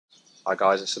Hi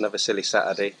guys, it's another silly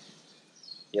Saturday.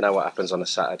 You know what happens on a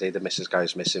Saturday, the missus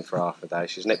goes missing for half a day.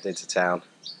 She's nipped into town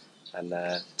and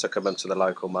took her mum to the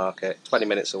local market, 20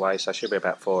 minutes away, so she'll be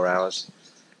about 4 hours.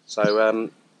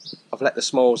 So I've let the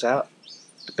smalls out,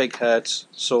 the big herd's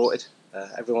sorted,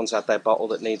 everyone's had their bottle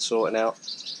that needs sorting out.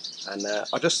 And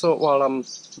I just thought while I'm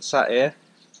sat here,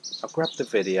 I'll grab the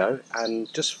video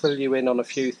and just fill you in on a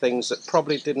few things that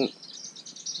probably didn't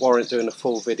warrant doing a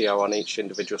full video on each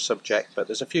individual subject, but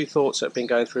there's a few thoughts that have been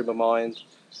going through my mind,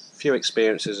 a few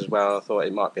experiences as well. I thought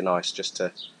it might be nice just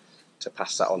to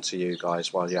pass that on to you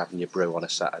guys while you're having your brew on a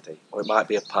Saturday, or it might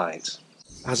be a pint.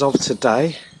 As of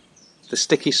today, the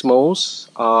sticky smalls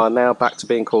are now back to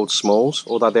being called smalls,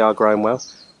 although they are growing well.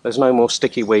 There's no more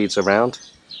sticky weeds around.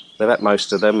 They've ate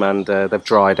most of them, and they've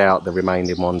dried out the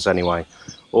remaining ones anyway.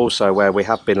 Also, where we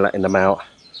have been letting them out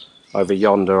over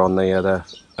yonder on the other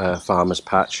farmer's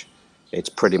patch, it's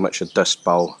pretty much a dust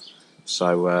bowl,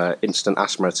 so instant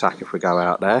asthma attack if we go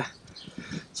out there.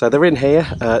 So they're in here.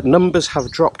 Numbers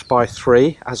have dropped by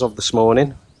 3 as of this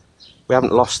morning. We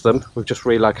haven't lost them, we've just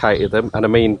relocated them, and I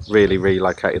mean really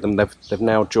relocated them. They've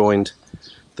now joined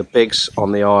the bigs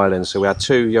on the island. So we had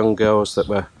 2 young girls that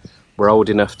were old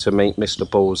enough to meet Mr.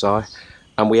 Bullseye,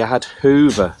 and we had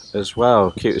Hoover as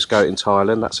well, cutest goat in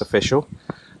Thailand, that's official.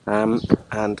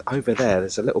 And over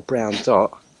there's a little brown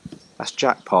dot. That's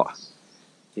Jackpot.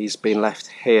 He's been left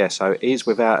here, so he's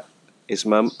without his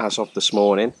mum as of this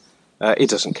morning. He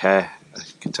doesn't care.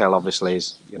 You can tell, obviously,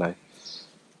 he's, you know,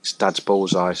 his dad's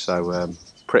Bullseye, so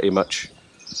pretty much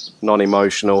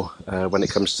non-emotional when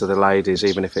it comes to the ladies,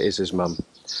 even if it is his mum.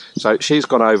 So she's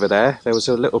gone over there. There was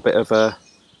a little bit of a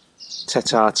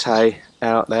tete-a-tete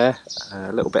out there,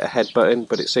 a little bit of headbutting,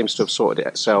 but it seems to have sorted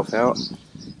itself out.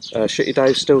 Shitty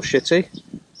Dave's still shitty.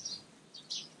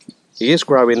 He is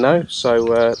growing though,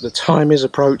 so the time is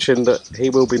approaching that he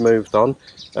will be moved on.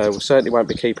 We certainly won't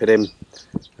be keeping him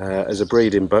as a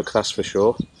breeding buck, that's for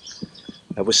sure.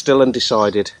 We're still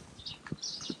undecided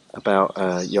about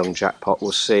young Jackpot.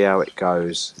 We'll see how it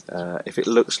goes. If it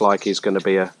looks like he's going to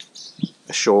be a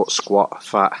short, squat,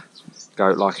 fat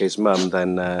goat like his mum,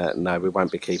 then no, we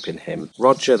won't be keeping him.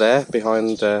 Roger there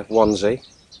behind Onesie,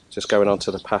 just going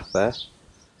onto the path there.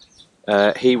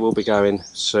 He will be going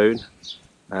soon.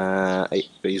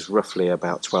 He's roughly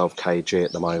about 12 kg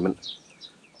at the moment.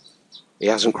 He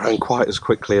hasn't grown quite as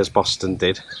quickly as Boston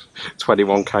did,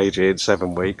 21 kg in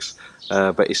 7 weeks,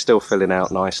 but he's still filling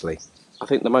out nicely. I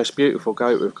think the most beautiful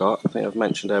goat we've got, I think I've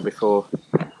mentioned her before,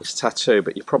 is Tattoo,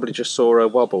 but you probably just saw her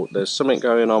wobble. There's something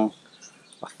going on,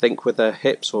 I think, with her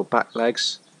hips or back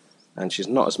legs, and she's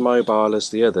not as mobile as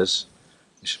the others.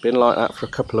 She's been like that for a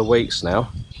couple of weeks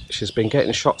now. She's been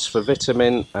getting shots for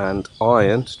vitamin and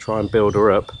iron to try and build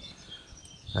her up,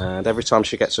 and every time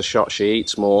she gets a shot she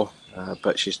eats more,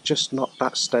 but she's just not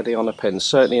that steady on a pin,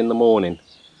 certainly in the morning.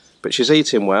 But she's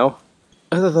eating well.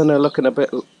 Other than her looking a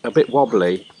bit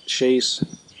wobbly, she's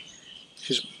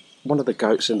one of the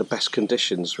goats in the best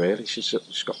conditions, really. She's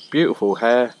got beautiful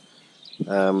hair,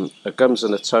 her gums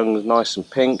and her tongue are nice and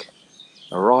pink,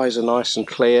 her eyes are nice and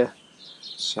clear.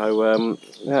 So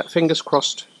yeah, fingers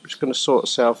crossed, it's going to sort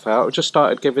itself out. We just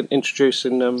started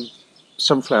introducing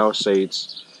sunflower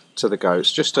seeds to the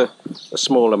goats, just a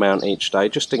small amount each day,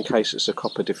 just in case it's a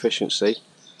copper deficiency.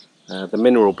 The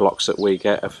mineral blocks that we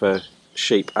get are for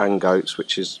sheep and goats,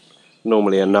 which is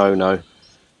normally a no-no,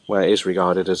 where it is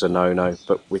regarded as a no-no,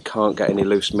 but we can't get any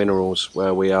loose minerals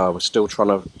where we are. We're still trying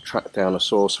to track down a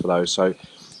source for those. So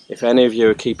if any of you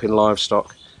are keeping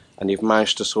livestock and you've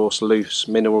managed to source loose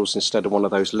minerals instead of one of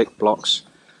those lick blocks,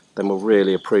 then we'll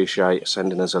really appreciate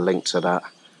sending us a link to that,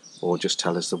 or just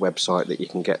tell us the website that you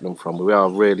can get them from. We are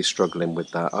really struggling with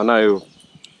that. I know,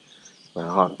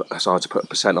 well, it's hard to put a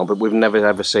percent on, but we've never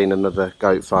ever seen another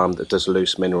goat farm that does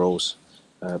loose minerals,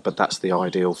 but that's the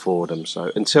ideal for them.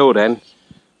 So until then,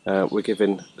 we're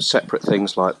giving separate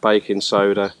things like baking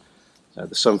soda,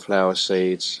 the sunflower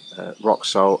seeds, rock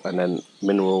salt, and then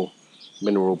mineral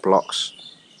blocks.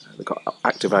 They've got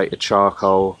activated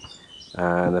charcoal,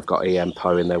 and they've got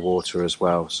EMPO in their water as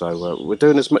well. So we're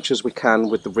doing as much as we can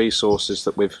with the resources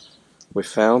that we've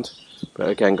found. But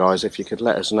again, guys, if you could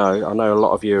let us know. I know a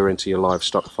lot of you are into your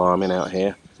livestock farming out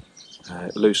here.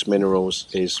 Loose minerals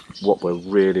is what we're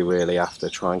really after.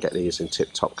 Try and get these in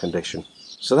tip-top condition.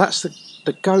 So that's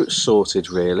the goats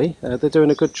sorted, really. They're doing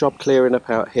a good job clearing up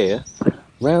out here.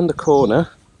 Round the corner,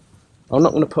 I'm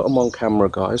not going to put them on camera,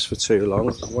 guys, for too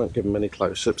long. I won't give them any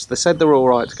close-ups. They said they're all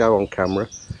right to go on camera.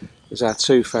 There's our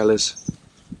 2 fellas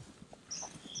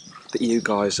that you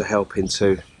guys are helping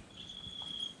to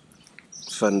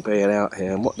fun being out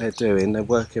here, and what they're doing, they're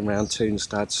working around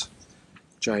Toonstad's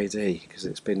JD because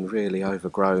it's been really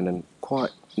overgrown and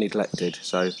quite neglected.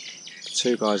 So the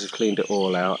two guys have cleaned it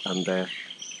all out and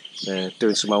they're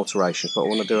doing some alterations, but I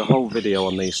want to do a whole video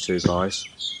on these two guys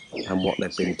and what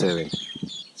they've been doing.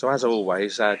 So as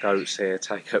always, our goats here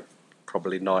take up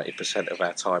probably 90% of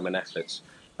our time and efforts,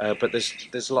 but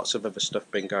there's lots of other stuff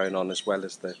been going on as well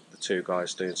as the two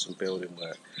guys doing some building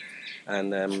work,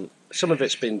 and some of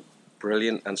it's been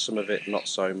brilliant and some of it not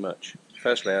so much.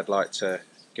 Firstly, I'd like to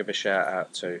give a shout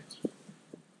out to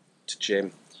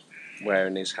Jim,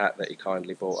 wearing his hat that he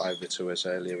kindly brought over to us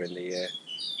earlier in the year.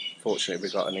 Fortunately,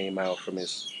 we got an email from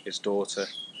his daughter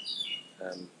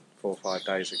 4 or 5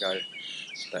 days ago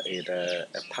that he'd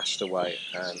passed away,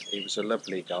 and he was a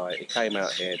lovely guy. He came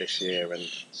out here this year and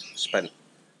spent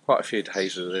quite a few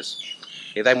days with us.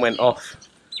 He then went off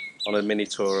on a mini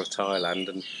tour of Thailand,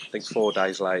 and I think 4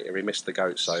 days later he missed the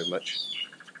goats so much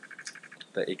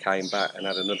that he came back and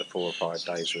had another 4 or 5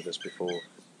 days with us before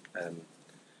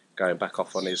going back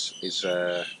off on his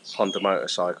Honda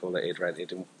motorcycle that he'd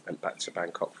rented and went back to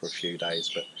Bangkok for a few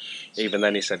days. But even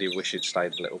then he said he wished he'd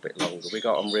stayed a little bit longer. We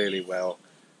got on really well,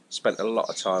 spent a lot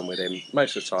of time with him.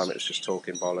 Most of the time it was just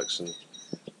talking bollocks and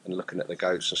looking at the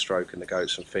goats and stroking the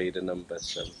goats and feeding them, but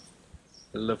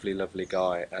a lovely, lovely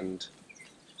guy. And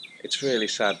it's really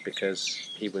sad because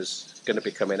he was going to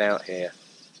be coming out here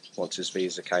once his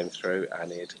visa came through,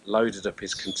 and he'd loaded up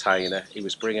his container. He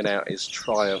was bringing out his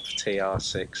Triumph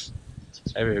TR6.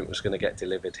 Everything was going to get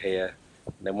delivered here,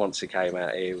 and then once he came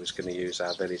out here he was going to use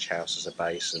our village house as a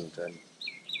base and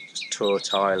just tour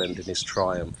Thailand in his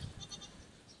Triumph.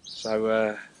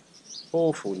 So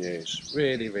awful news,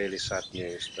 really, really sad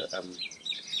news. But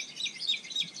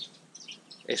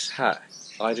his hat,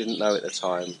 I didn't know at the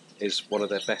time, is one of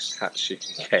the best hats you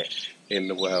can get in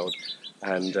the world,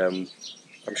 and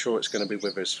I'm sure it's going to be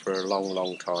with us for a long,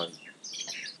 long time.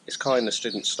 His kindness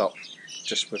didn't stop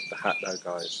just with the hat though,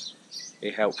 guys. He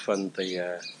helped fund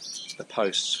the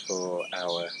posts for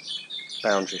our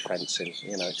boundary fencing.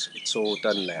 You know, it's all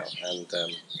done now, and a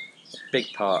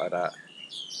big part of that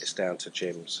is down to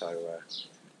Jim. So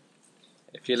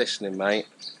if you're listening, mate,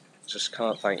 just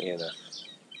can't thank you enough.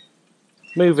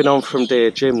 Moving on from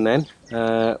dear Jim then,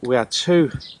 we had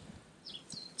two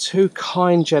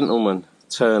kind gentlemen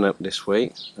turn up this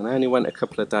week, and I only went a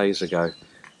couple of days ago,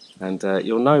 and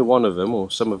you'll know one of them, or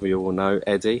some of you will know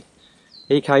Eddie.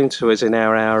 He came to us in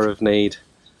our hour of need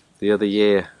the other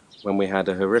year when we had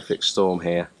a horrific storm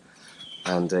here,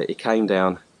 and he came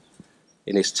down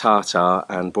in his Tata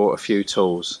and brought a few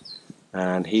tools,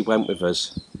 and he went with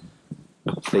us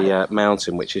up the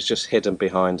mountain, which is just hidden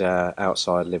behind our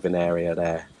outside living area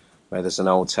there, where there's an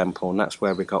old temple, and that's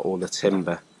where we got all the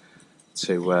timber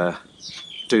to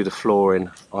do the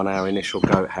flooring on our initial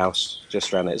goat house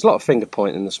just around it. There's a lot of finger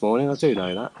pointing this morning, I do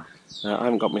know that. I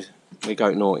haven't got my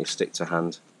goat naughty stick to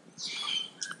hand.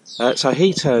 So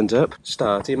he turned up.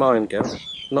 Star, do you mind, girl?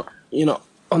 You're not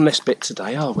on this bit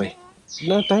today, are we?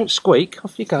 No, don't squeak,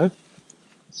 off you go.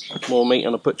 More meat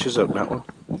on a butcher's hook, that one.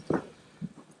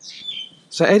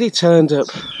 So Eddie turned up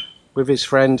with his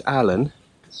friend Alan,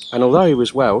 and although he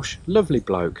was Welsh, lovely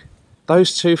bloke.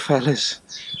 Those two fellas,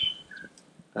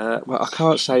 well, I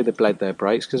can't say they bled their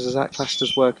brakes, because is that classed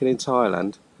as working in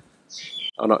Thailand?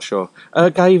 I'm not sure.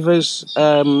 Gave us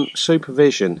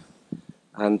supervision,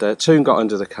 and Toon got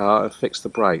under the car and fixed the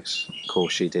brakes. Of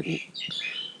course she didn't.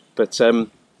 But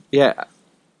yeah,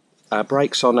 our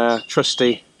brakes on our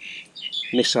trusty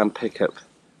Nissan pickup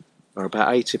are about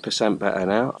 80% better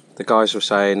now. The guys were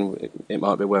saying it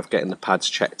might be worth getting the pads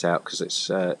checked out, because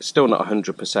it's still not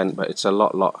 100%, but it's a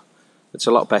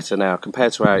lot better now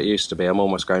compared to how it used to be. I'm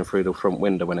almost going through the front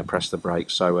window when I press the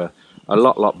brakes, so a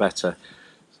lot better.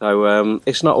 So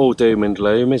it's not all doom and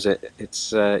gloom, is it?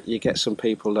 It's you get some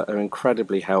people that are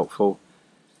incredibly helpful,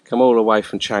 come all the way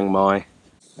from Chiang Mai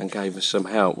and gave us some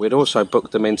help. We'd also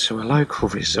booked them into a local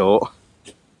resort.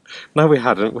 No, we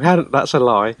hadn't, that's a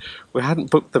lie. We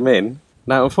hadn't booked them in.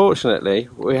 Now, unfortunately,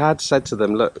 we had said to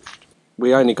them, look,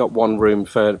 we only got one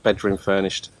bedroom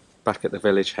furnished back at the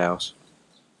village house,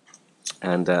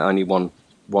 and only one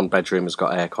bedroom has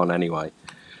got aircon anyway.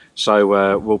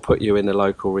 So we'll put you in the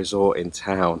local resort in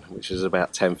town, which is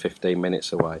about 10-15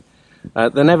 minutes away.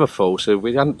 They're never full, so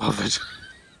we hadn't bothered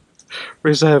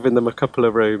reserving them a couple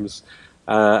of rooms.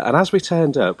 And as we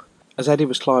turned up, as Eddie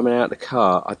was climbing out of the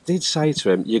car, I did say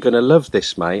to him, you're going to love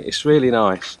this, mate, it's really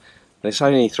nice. And it's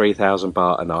only 3,000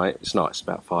 baht a night. It's not, it's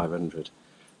about 500.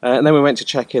 And then we went to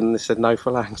check in and they said no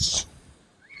phalanx.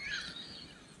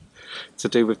 To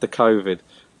do with the COVID.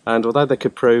 And although they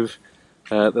could prove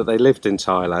that they lived in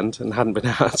Thailand and hadn't been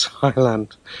out of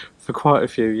Thailand for quite a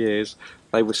few years,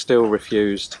 they were still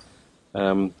refused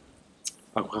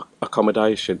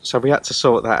accommodation. So we had to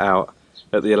sort that out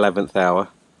at the 11th hour.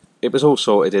 It was all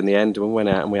sorted in the end, and we went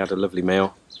out and we had a lovely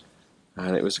meal,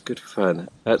 and it was good fun.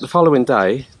 The following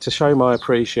day, to show my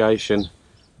appreciation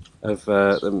of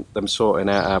them sorting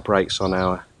out our brakes on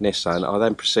our Nissan, I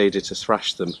then proceeded to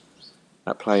thrash them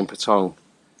at playing Porpeang.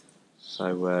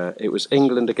 So it was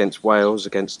England against Wales,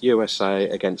 against USA,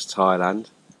 against Thailand,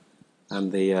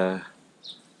 and the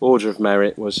order of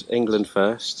merit was England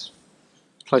first,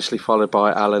 closely followed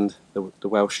by Alan, the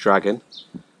Welsh Dragon,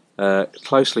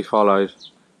 closely followed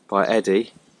by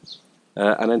Eddie,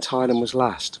 and then Thailand was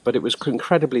last. But it was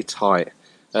incredibly tight.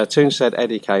 Toon said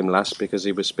Eddie came last because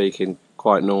he was speaking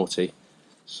quite naughty,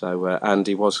 so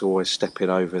Andy was always stepping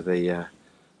over the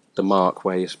mark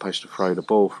where you're supposed to throw the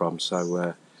ball from.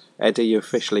 So Eddie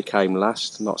officially came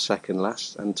last, not second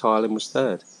last, and Thailand was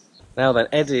third. Now then,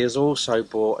 Eddie has also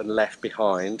bought and left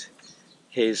behind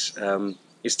his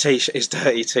t-shirt, his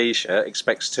dirty t-shirt.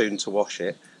 Expects Toon to wash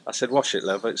it. I said, wash it,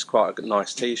 love. It's quite a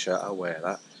nice t-shirt. I'll wear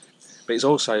that. But he's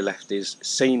also left his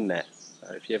scene net.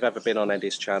 If you've ever been on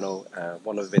Eddie's channel,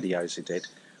 one of the videos he did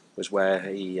was where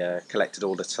he collected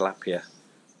all the tilapia.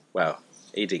 Well,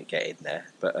 he didn't get in there,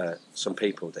 but some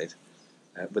people did.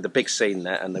 With a big scene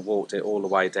net, and they walked it all the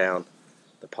way down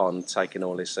the pond, taking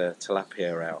all his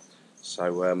tilapia out.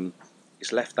 So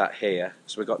he's left that here,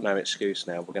 so we've got no excuse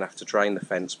now. We're going to have to drain the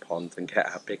fence pond and get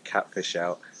our big catfish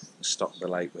out and stock the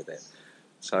lake with it.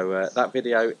 So that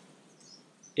video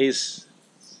is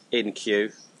in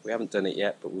queue. We haven't done it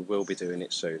yet, but we will be doing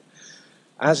it soon.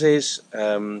 As is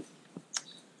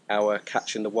our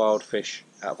catching the wild fish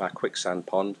out of our quicksand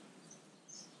pond.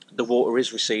 The water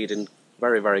is receding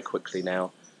very, very quickly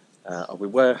now. We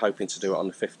were hoping to do it on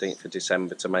the 15th of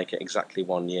December to make it exactly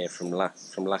 1 year from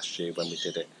last year when we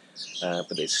did it.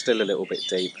 But it's still a little bit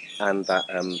deep, and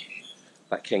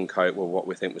that king cobra, well, what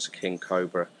we think was a king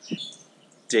cobra,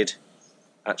 did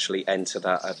actually enter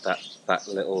that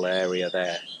little area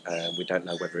there. We don't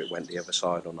know whether it went the other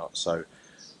side or not, so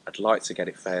I'd like to get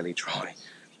it fairly dry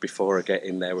before I get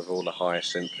in there with all the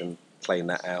hyacinth and clean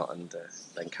that out and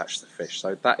then catch the fish.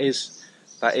 So that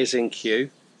is in queue,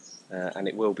 and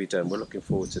it will be done. We're looking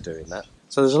forward to doing that.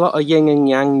 So there's a lot of yin and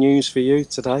yang news for you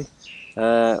today.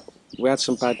 We had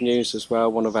some bad news as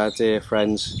well. One of our dear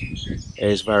friends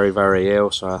is very, very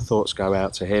ill, so our thoughts go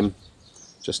out to him,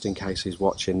 just in case he's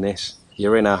watching this.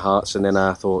 You're in our hearts and in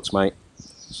our thoughts, mate.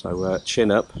 So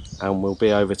chin up, and we'll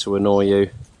be over to annoy you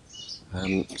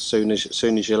soon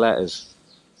as you let us.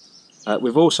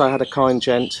 We've also had a kind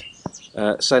gent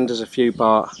send us a few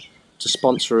baht to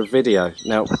sponsor a video.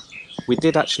 Now, we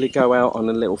did actually go out on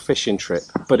a little fishing trip,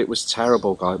 but it was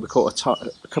terrible, guy. We caught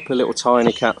a couple of little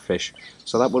tiny catfish,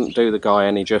 so that wouldn't do the guy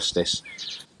any justice.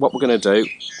 What we're going to do,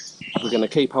 we're going to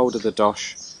keep hold of the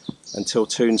dosh until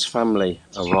Toon's family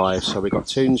arrives. So we've got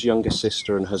Toon's younger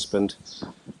sister and husband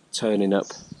turning up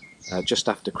just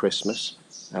after Christmas.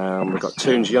 We've got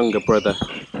Toon's younger brother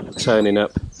turning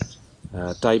up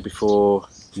day before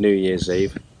New Year's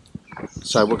Eve.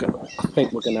 So I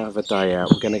think we're going to have a day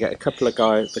out. We're going to get a couple of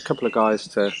guys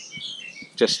to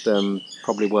just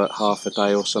probably work half a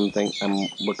day or something,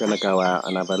 and we're going to go out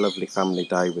and have a lovely family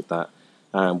day with that.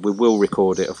 We will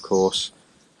record it, of course.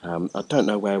 I don't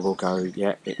know where we'll go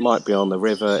yet. It might be on the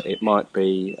river, it might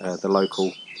be the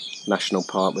local national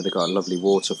park where they've got a lovely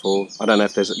waterfall. I don't know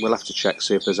if we'll have to check,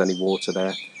 see if there's any water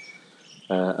there.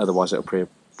 Otherwise it'll be a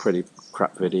pretty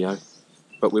crap video.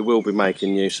 But we will be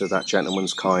making use of that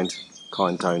gentleman's kind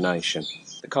donation.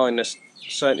 The kindness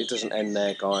certainly doesn't end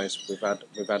there, guys. We've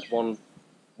had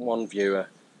one viewer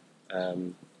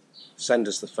send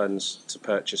us the funds to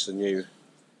purchase a new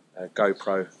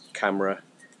GoPro camera.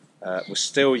 We're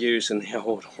still using the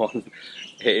old one.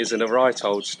 It is in a right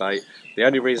old state. The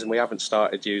only reason we haven't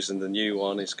started using the new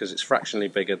one is because it's fractionally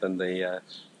bigger than the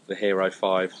Hero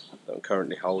 5 that I'm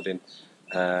currently holding,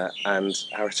 and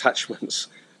our attachments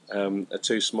are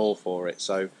too small for it.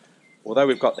 So although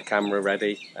we've got the camera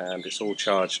ready and it's all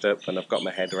charged up and I've got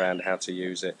my head around how to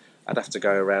use it, I'd have to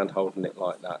go around holding it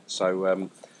like that. So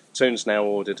Toon's now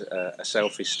ordered a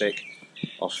selfie stick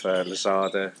off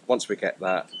Lazada. Once we get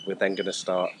that, we're then going to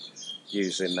start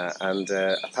using that, and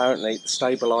apparently the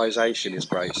stabilisation is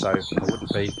great, so I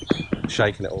wouldn't be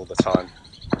shaking it all the time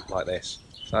like this.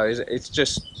 So it's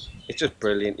just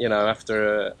brilliant. You know,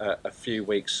 after a few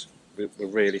weeks, we're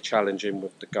really challenging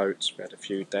with the goats. We had a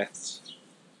few deaths,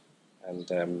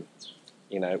 and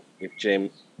you know, with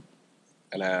Jim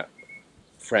and our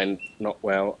friend not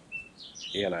well,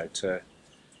 you know, to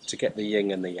get the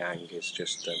yin and the yang is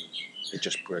just it's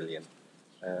just brilliant.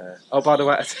 Oh, by the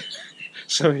way,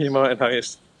 some of you might have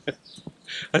noticed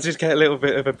I did get a little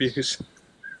bit of abuse.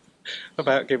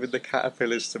 about giving the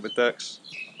caterpillars to the ducks.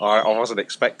 I wasn't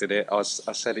expecting it. I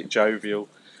said it jovial,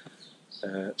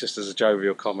 just as a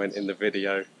jovial comment in the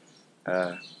video.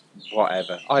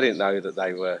 Whatever. I didn't know that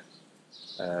they were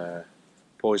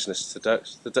poisonous to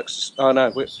ducks. The ducks. Oh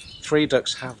no, 3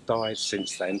 ducks have died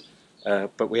since then,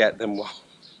 but we ate them.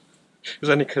 It was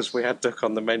only because we had duck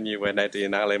on the menu when Eddie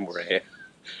and Alan were here.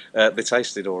 They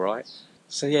tasted all right.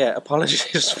 So yeah,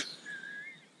 apologies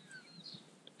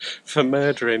for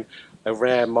murdering a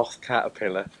rare moth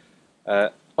caterpillar.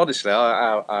 Honestly,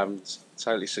 I'm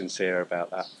totally sincere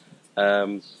about that.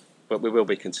 But we will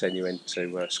be continuing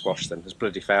to squash them. There's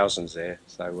bloody thousands here.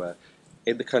 So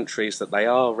in the countries that they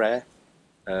are rare,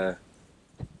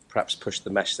 perhaps push the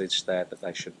message there that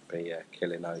they shouldn't be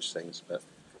killing those things. But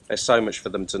there's so much for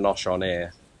them to nosh on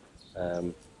here.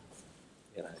 You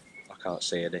know, I can't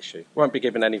see an issue. Won't be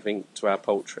giving anything to our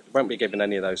poultry. Won't be giving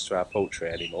any of those to our poultry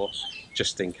anymore,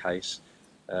 just in case.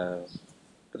 But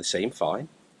they seem fine.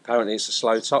 Apparently it's a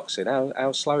slow toxin.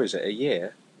 How slow is it? A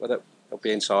year? Well, they'll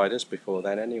be inside us before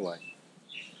then anyway.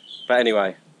 But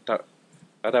anyway,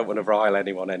 I don't want to rile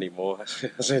anyone anymore.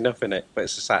 There's enough in it. But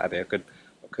it's a Saturday. I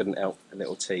couldn't help a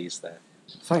little tease there.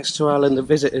 Thanks to Alan that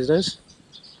visited us,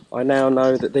 I now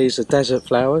know that these are desert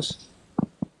flowers.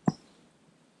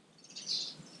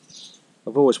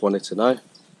 I've always wanted to know,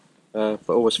 but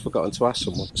always forgotten to ask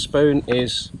someone. Spoon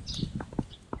is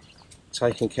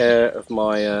taking care of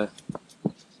my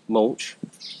mulch.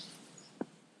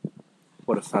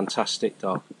 What a fantastic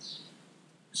dog.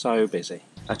 So busy.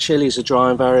 Our chilies are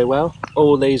drying very well.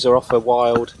 All these are off a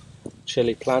wild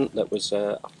chili plant that was,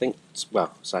 I think,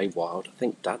 well, say wild, I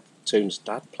think Toon's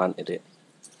dad planted it.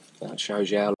 That shows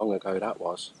you how long ago that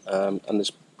was. And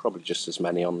there's probably just as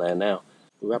many on there now.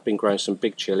 We have been growing some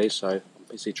big chilies, so I'm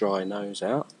busy drying those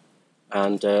out.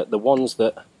 And the ones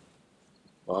that,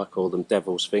 well, I call them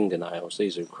devil's fingernails.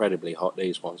 These are incredibly hot,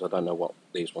 these ones. I don't know what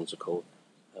these ones are called.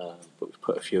 But we've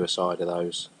put a few aside of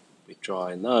those. We're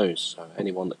drying those. So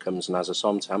anyone that comes and has a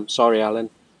somtam. Sorry, Alan,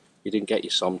 you didn't get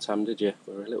your somtam, did you?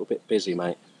 We're a little bit busy,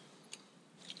 mate.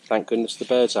 Thank goodness the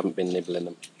birds haven't been nibbling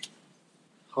them.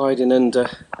 Hiding under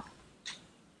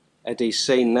Eddie's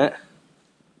scene net.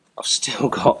 I've still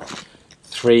got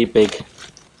 3 big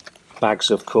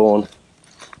bags of corn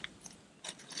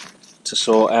to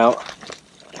sort out.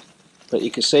 But you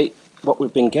can see what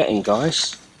we've been getting,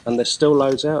 guys. And there's still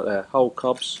loads out there, whole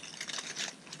cobs.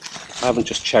 I haven't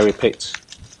just cherry picked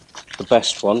the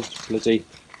best one, bloody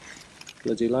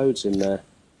loads in there.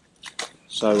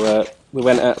 So we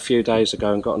went out a few days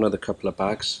ago and got another couple of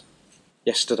bags.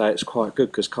 Yesterday it's quite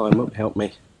good because Kai Mupp helped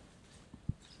me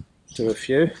do a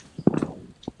few.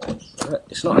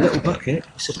 It's not a little bucket,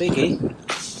 it's a biggie.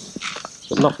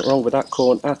 But nothing wrong with that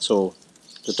corn at all.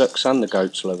 The ducks and the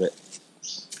goats love it.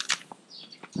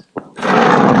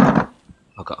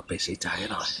 I've got a busy day,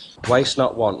 haven't I? Waste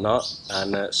not, want not,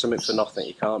 and something for nothing.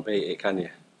 You can't beat it, can you?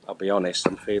 I'll be honest,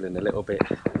 I'm feeling a little bit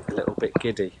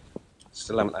giddy.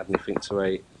 Still haven't had anything to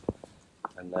eat,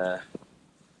 and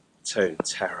Toon,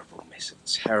 terrible, miss,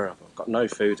 terrible. I've got no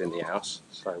food in the house,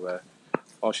 so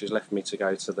while she's left me to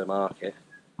go to the market,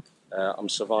 I'm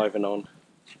surviving on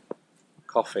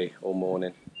coffee all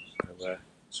morning. So,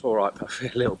 it's all right, but I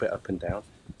feel a little bit up and down.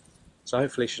 So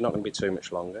hopefully she's not going to be too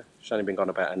much longer. She's only been gone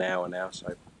about an hour now,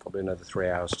 so probably another 3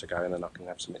 hours to go, and then I can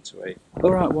have something to eat.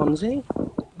 All right, Onesie.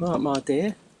 All right, my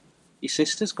dear. Your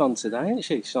sister's gone today, isn't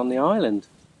she? She's on the island.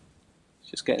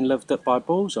 She's getting loved up by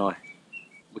Bullseye.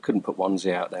 We couldn't put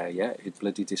Onesie out there yet. He'd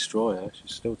bloody destroy her.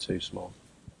 She's still too small.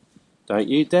 Don't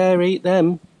you dare eat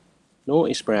them.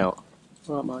 Naughty Sprout.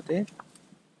 All right, my dear.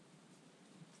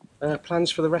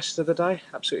 Plans for the rest of the day?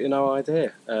 Absolutely no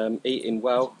idea. Eating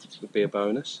well would be a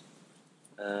bonus.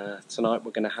 Tonight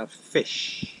we're going to have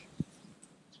fish.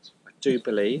 I do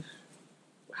believe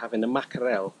we're having a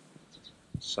mackerel.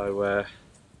 So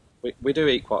we do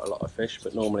eat quite a lot of fish,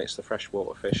 but normally it's the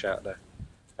freshwater fish out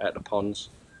the ponds.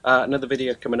 Another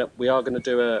video coming up. We are going to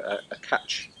do a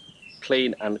catch,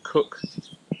 clean and cook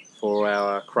for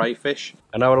our crayfish.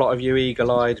 I know a lot of you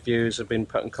eagle-eyed viewers have been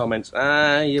putting comments,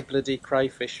 your bloody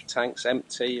crayfish tank's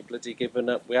empty, you're bloody given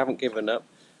up. We haven't given up.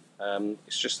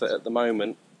 It's just that at the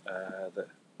moment,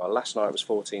 well, last night was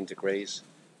 14 degrees,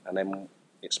 and then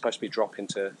it's supposed to be dropping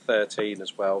to 13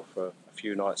 as well for a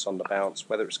few nights on the bounce.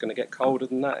 Whether it's going to get colder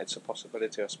than that, it's a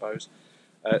possibility, I suppose.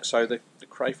 So the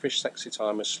crayfish sexy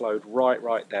time has slowed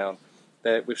right down.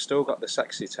 We've still got the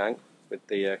sexy tank with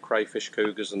the crayfish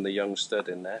cougars and the young stud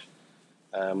in there,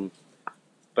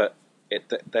 but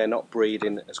they're not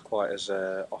breeding as quite as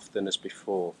often as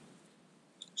before.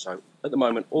 So at the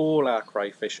moment, all our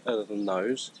crayfish, other than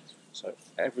those, so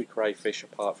every crayfish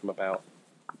apart from about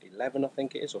 11 I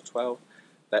think it is, or 12.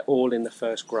 They're all in the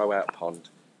first grow out pond,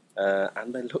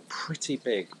 and they look pretty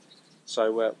big.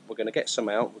 So we're going to get some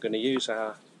out. We're going to use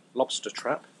our lobster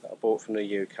trap that I bought from the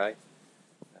UK.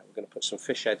 We're going to put some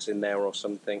fish heads in there or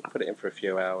something, put it in for a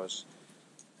few hours,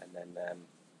 and then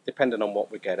depending on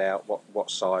what we get out, what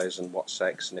size and what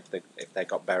sex, and if they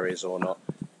got berries or not,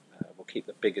 we'll keep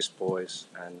the biggest boys,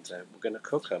 and we're going to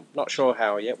cook them. Not sure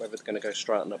how yet, whether they're going to go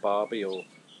straight on the barbie or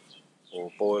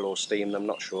boil or steam them,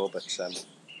 not sure, but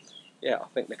yeah, I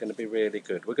think they're going to be really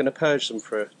good. We're going to purge them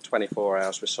for 24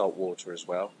 hours with salt water as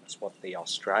well. That's what the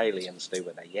Australians do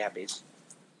with their yabbies.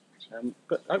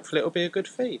 But hopefully it'll be a good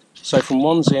feed. So from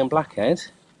Wannsee and Blackhead,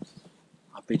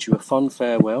 I bid you a fond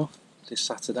farewell this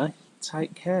Saturday.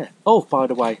 Take care. Oh, by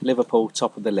the way, Liverpool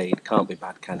top of the league. Can't be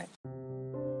bad, can it?